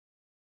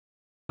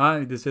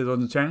Hi, this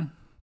is Chang.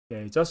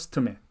 Okay, just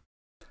a minute.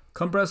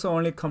 Compressor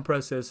only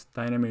compresses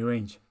dynamic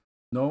range,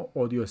 no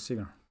audio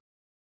signal.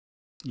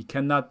 You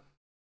cannot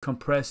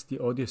compress the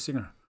audio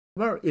signal.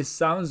 Well, it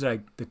sounds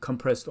like the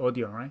compressed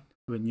audio, right?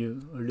 When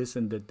you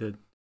listen to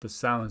the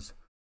sounds.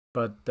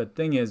 But the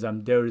thing is,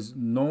 there is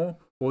no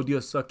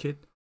audio circuit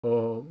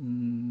or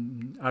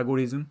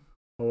algorithm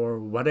or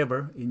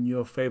whatever in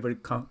your favorite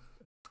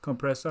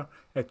compressor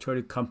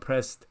actually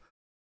compressed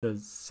the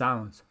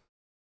sounds.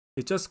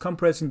 It's just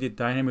compressing the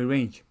dynamic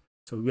range.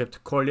 So we have to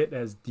call it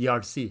as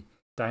DRC,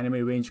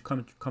 dynamic range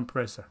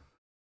compressor,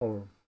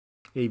 or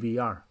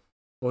AVR,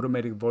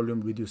 automatic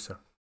volume reducer.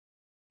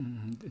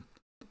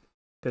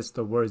 That's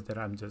the words that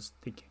I'm just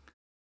thinking.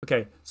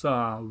 Okay,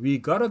 so we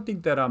gotta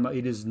think that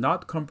it is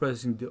not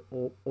compressing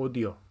the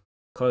audio,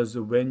 because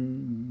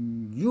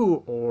when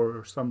you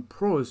or some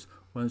pros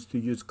wants to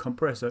use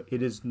compressor,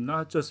 it is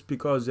not just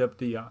because of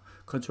the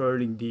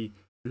controlling the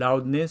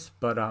loudness,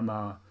 but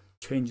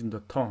changing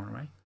the tone,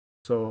 right?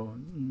 So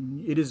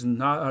it is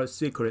not a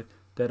secret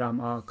that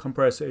a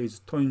compressor is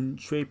tone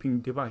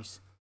shaping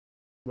device.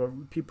 Well,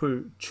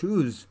 people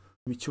choose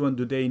which one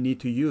do they need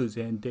to use,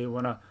 and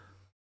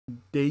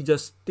they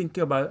just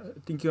thinking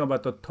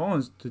about the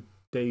tones that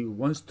they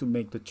wants to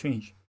make the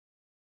change.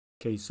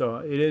 Okay,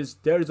 so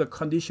there is a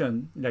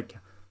condition like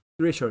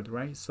threshold,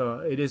 right? So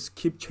it is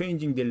keep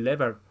changing the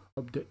level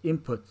of the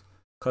input,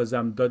 because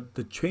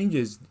the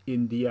changes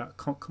in the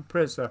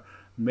compressor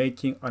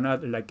making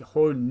another like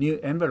whole new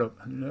envelope,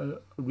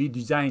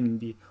 redesigning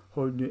the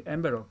whole new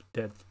envelope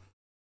that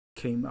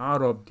came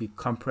out of the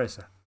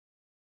compressor.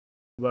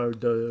 Well,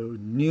 the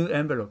new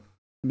envelope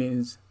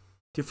means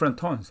different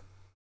tones.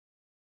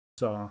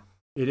 So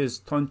it is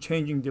tone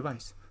changing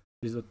device.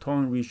 It is a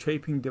tone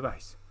reshaping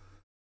device.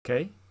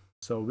 Okay.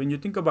 So when you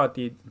think about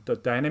the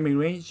dynamic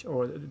range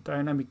or the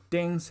dynamic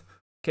things,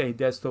 okay,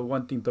 that's the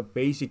one thing, the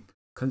basic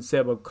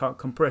concept of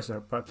compressor.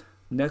 But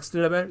next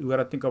level, you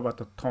gotta think about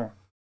the tone.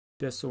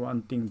 That's the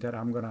one thing that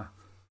I'm gonna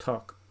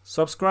talk.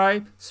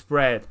 Subscribe,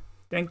 spread.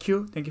 Thank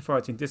you for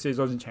watching. This is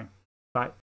Chang. Bye.